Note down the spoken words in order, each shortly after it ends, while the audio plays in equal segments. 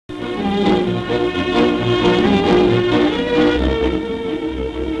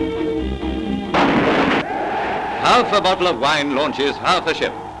Half a bottle of wine launches half a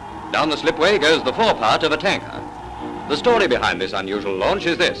ship. Down the slipway goes the forepart of a tanker. The story behind this unusual launch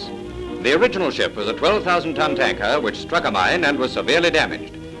is this. The original ship was a 12,000-ton tanker which struck a mine and was severely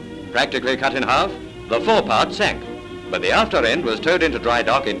damaged. Practically cut in half, the forepart sank, but the after end was towed into dry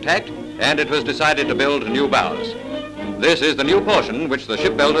dock intact, and it was decided to build new bows. This is the new portion which the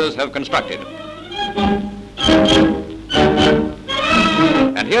shipbuilders have constructed.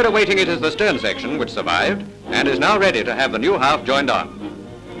 And here awaiting it is the stern section which survived and is now ready to have the new half joined on.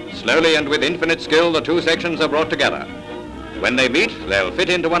 Slowly and with infinite skill, the two sections are brought together. When they meet, they'll fit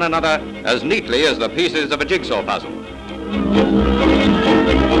into one another as neatly as the pieces of a jigsaw puzzle.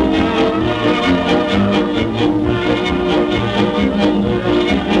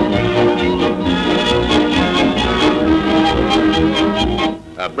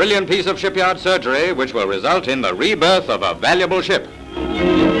 A brilliant piece of shipyard surgery which will result in the rebirth of a valuable ship.